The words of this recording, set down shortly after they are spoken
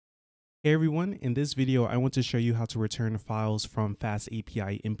Hey everyone, in this video I want to show you how to return files from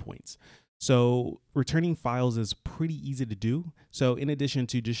FastAPI endpoints. So returning files is pretty easy to do. So in addition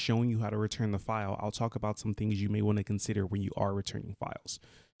to just showing you how to return the file, I'll talk about some things you may want to consider when you are returning files.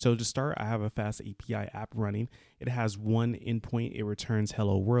 So to start, I have a FastAPI app running. It has one endpoint, it returns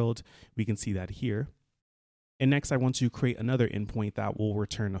hello world. We can see that here. And next I want to create another endpoint that will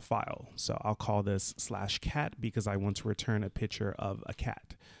return a file. So I'll call this /cat because I want to return a picture of a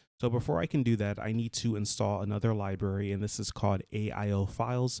cat. So before I can do that, I need to install another library, and this is called AIO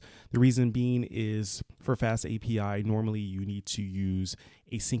files. The reason being is for FastAPI, normally you need to use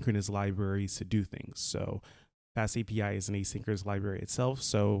asynchronous libraries to do things. So FastAPI is an asynchronous library itself.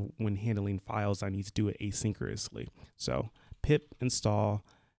 So when handling files, I need to do it asynchronously. So pip install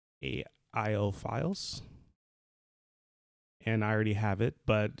AIO files. And I already have it,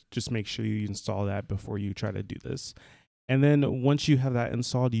 but just make sure you install that before you try to do this. And then once you have that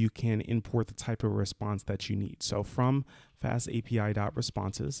installed, you can import the type of response that you need. So from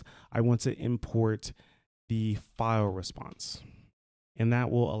fastapi.responses, I want to import the file response, and that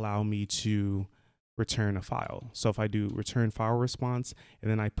will allow me to return a file. So if I do return file response,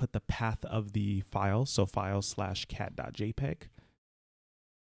 and then I put the path of the file, so file/cat.jpg,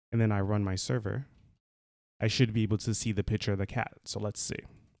 and then I run my server, I should be able to see the picture of the cat. So let's see.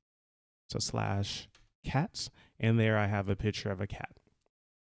 So /cat, and there I have a picture of a cat.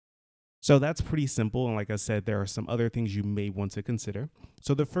 So that's pretty simple. And like I said, there are some other things you may want to consider.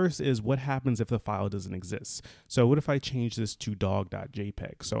 So the first is what happens if the file doesn't exist? So what if I change this to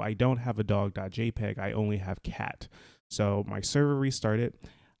dog.jpg? So I don't have a dog.jpg, I only have cat. So my server restarted,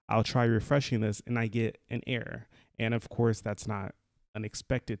 I'll try refreshing this and I get an error. And of course, that's not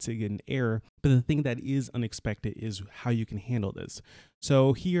unexpected to get an error, but the thing that is unexpected is how you can handle this.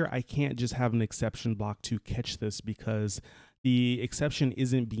 So here I can't just have an exception block to catch this because the exception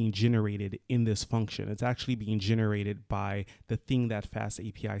isn't being generated in this function. It's actually being generated by the thing that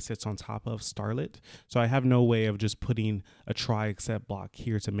FastAPI sits on top of, Starlet. So I have no way of just putting a try except block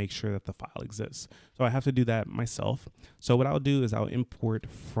here to make sure that the file exists. So I have to do that myself. So what I'll do is I'll import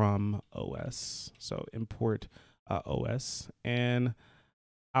from OS. So import OS, and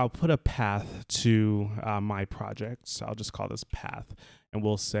I'll put a path to my project. So I'll just call this path, and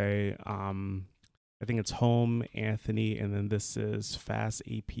we'll say, I think it's home Anthony, and then this is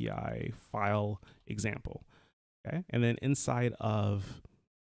FastAPI file example. Okay, and then inside of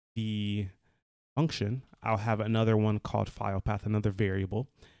the function, I'll have another one called file path, another variable,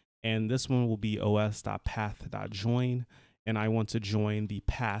 and this one will be os.path.join. And I want to join the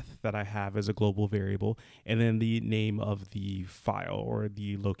path that I have as a global variable, and then the name of the file or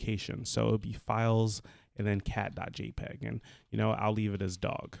the location. So it'll be files and then cat.jpg, and I'll leave it as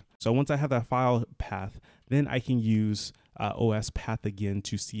dog. So once I have that file path, then I can use os path again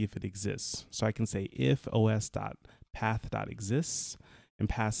to see if it exists. So I can say if os.path.exists and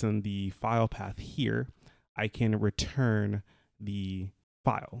pass in the file path here, I can return the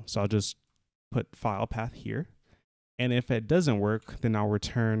file. So I'll just put file path here. And if it doesn't work, then I'll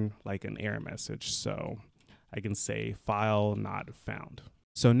return like an error message. So I can say file not found.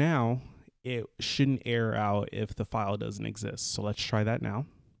 So now it shouldn't error out if the file doesn't exist. So let's try that now.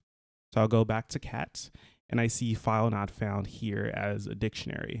 So I'll go back to cat, and I see file not found here as a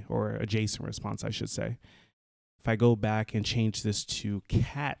dictionary, or a JSON response, I should say. If I go back and change this to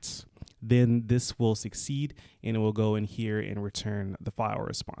cat, then this will succeed, and it will go in here and return the file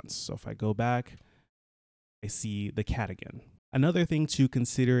response. So if I go back, I see the cat again. Another thing to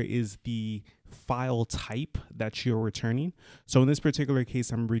consider is the file type that you're returning. So in this particular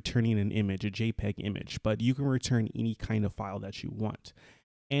case, I'm returning an image, a JPEG image, but you can return any kind of file that you want.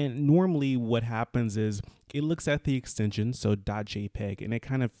 And normally what happens is it looks at the extension, so .jpg, and it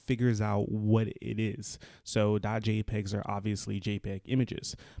kind of figures out what it is. So .jpgs are obviously JPEG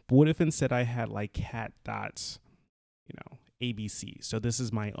images. But what if instead I had like cat.abc? So this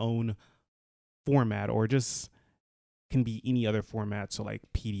is my own format, or just can be any other format. So like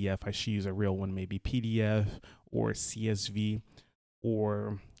PDF, I should use a real one, maybe PDF or CSV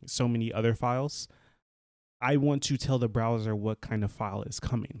or so many other files. I want to tell the browser what kind of file is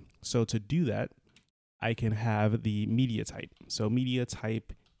coming. So to do that, I can have the media type. So media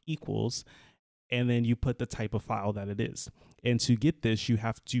type equals, and then you put the type of file that it is. And to get this, you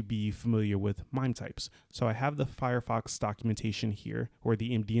have to be familiar with Mime Types. So I have the Firefox documentation here, or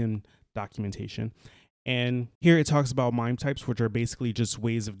the MDM documentation. And here it talks about MIME types, which are basically just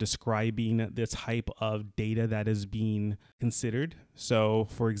ways of describing the type of data that is being considered. So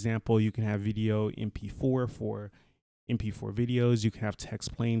for example, you can have video MP4 for MP4 videos. You can have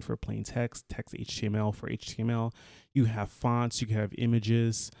text plain for plain text, text HTML for HTML. You have fonts, you can have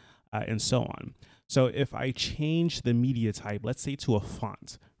images. and so on. So if I change the media type, let's say to a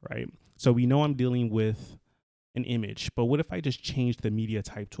font, right? So we know I'm dealing with an image, but what if I just change the media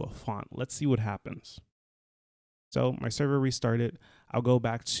type to a font? Let's see what happens. So my server restarted. I'll go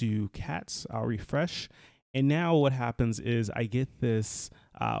back to cats. I'll refresh. And now what happens is I get this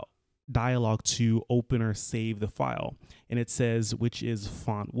dialog to open or save the file. And it says, which is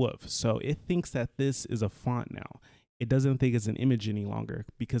font woof. So it thinks that this is a font now. It doesn't think it's an image any longer,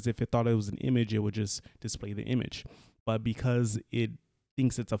 because if it thought it was an image, it would just display the image. But because it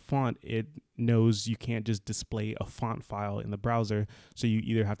thinks it's a font, it knows you can't just display a font file in the browser. So you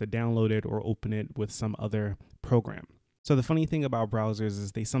either have to download it or open it with some other program. So the funny thing about browsers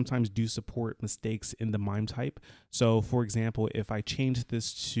is they sometimes do support mistakes in the MIME type. So for example, if I change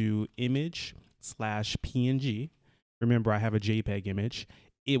this to image/PNG, remember I have a JPEG image,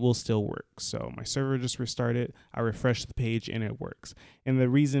 it will still work. So my server just restarted, I refreshed the page and it works. And the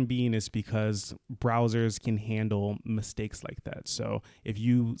reason being is because browsers can handle mistakes like that. So if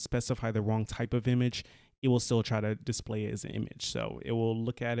you specify the wrong type of image, it will still try to display it as an image. So it will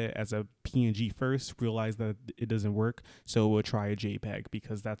look at it as a PNG first, realize that it doesn't work. So it will try a JPEG,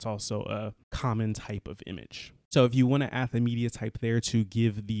 because that's also a common type of image. So if you want to add the media type there to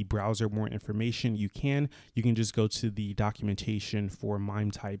give the browser more information, you can just go to the documentation for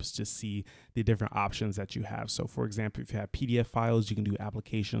MIME types to see the different options that you have. So for example, if you have PDF files, you can do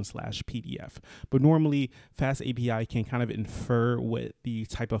application/PDF. But normally FastAPI can kind of infer what the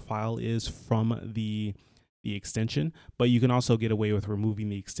type of file is from the extension, but you can also get away with removing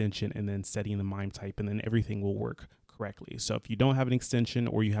the extension and then setting the MIME type, and then everything will work correctly. So if you don't have an extension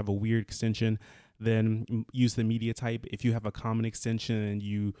or you have a weird extension, then use the media type. If you have a common extension, then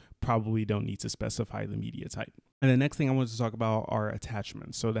you probably don't need to specify the media type. And the next thing I wanted to talk about are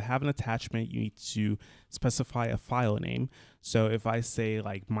attachments. So to have an attachment, you need to specify a file name. So if I say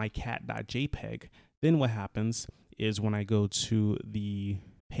like mycat.jpg, then what happens is when I go to the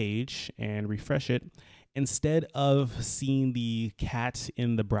page and refresh it, instead of seeing the cat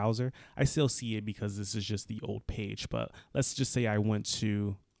in the browser, I still see it because this is just the old page. But let's just say I went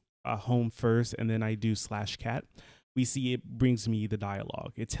to home first and then I do /cat. We see it brings me the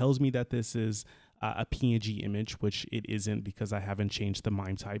dialog. It tells me that this is a PNG image, which it isn't because I haven't changed the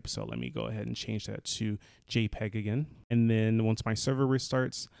MIME type. So let me go ahead and change that to JPEG again. And then once my server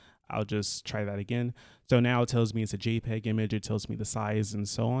restarts, I'll just try that again. So now it tells me it's a JPEG image. It tells me the size and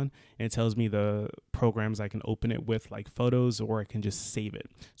so on. And it tells me the programs I can open it with, like Photos, or I can just save it.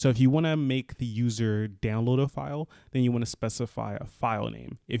 So if you want to make the user download a file, then you want to specify a file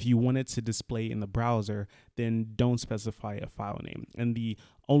name. If you want it to display in the browser, then don't specify a file name. And the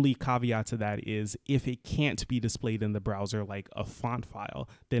only caveat to that is if it can't be displayed in the browser like a font file,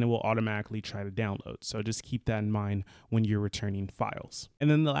 then it will automatically try to download. So just keep that in mind when you're returning files. And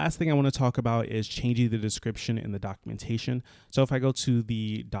then the last thing I want to talk about is changing the description in the documentation. So if I go to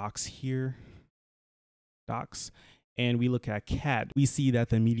the docs here, docs, and we look at cat, we see that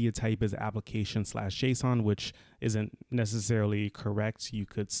the media type is application/JSON, which isn't necessarily correct. You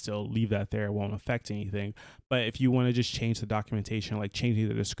could still leave that there. It won't affect anything. But if you want to just change the documentation, like changing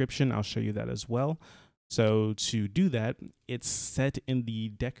the description, I'll show you that as well. So to do that, it's set in the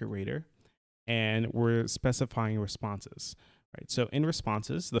decorator, and we're specifying responses. Right, so in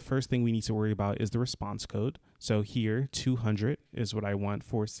responses, the first thing we need to worry about is the response code. So here, 200 is what I want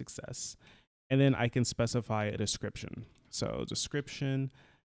for success. And then I can specify a description. So description,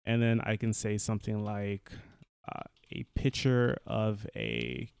 and then I can say something like a picture of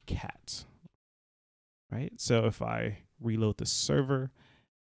a cat, right? So if I reload the server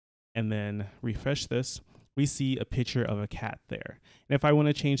and then refresh this, we see a picture of a cat there. And if I want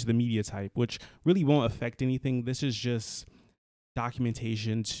to change the media type, which really won't affect anything, this is just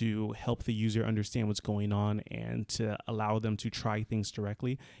documentation to help the user understand what's going on and to allow them to try things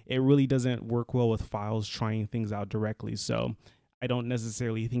directly. It really doesn't work well with files trying things out directly. So I don't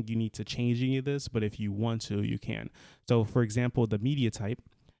necessarily think you need to change any of this, but if you want to, you can. So for example, the media type,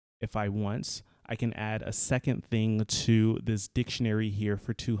 if I want, I can add a second thing to this dictionary here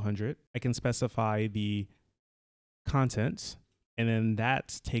for 200. I can specify the content, and then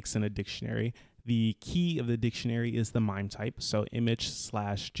that takes in a dictionary. The key of the dictionary is the MIME type, so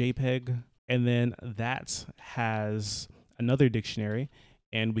image/JPEG, and then that has another dictionary,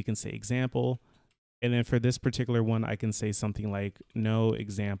 and we can say example, and then for this particular one, I can say something like no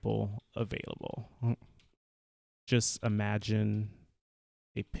example available. Just imagine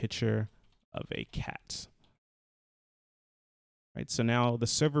a picture of a cat. Right, so now the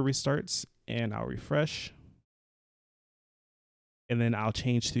server restarts, and I'll refresh. and then I'll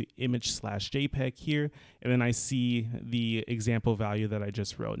change to image/JPEG here, and then I see the example value that I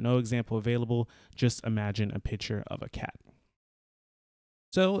just wrote. No example available, just imagine a picture of a cat.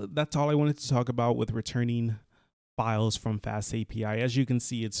 So that's all I wanted to talk about with returning files from FastAPI. As you can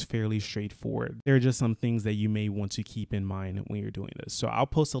see, it's fairly straightforward. There are just some things that you may want to keep in mind when you're doing this. So I'll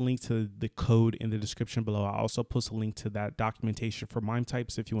post a link to the code in the description below. I'll also post a link to that documentation for Mime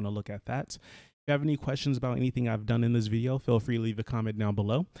Types if you want to look at that. If you have any questions about anything I've done in this video, feel free to leave a comment down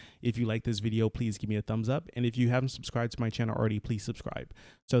below. If you like this video, please give me a thumbs up. And if you haven't subscribed to my channel already, please subscribe.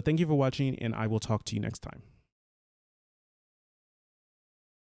 So thank you for watching, and I will talk to you next time.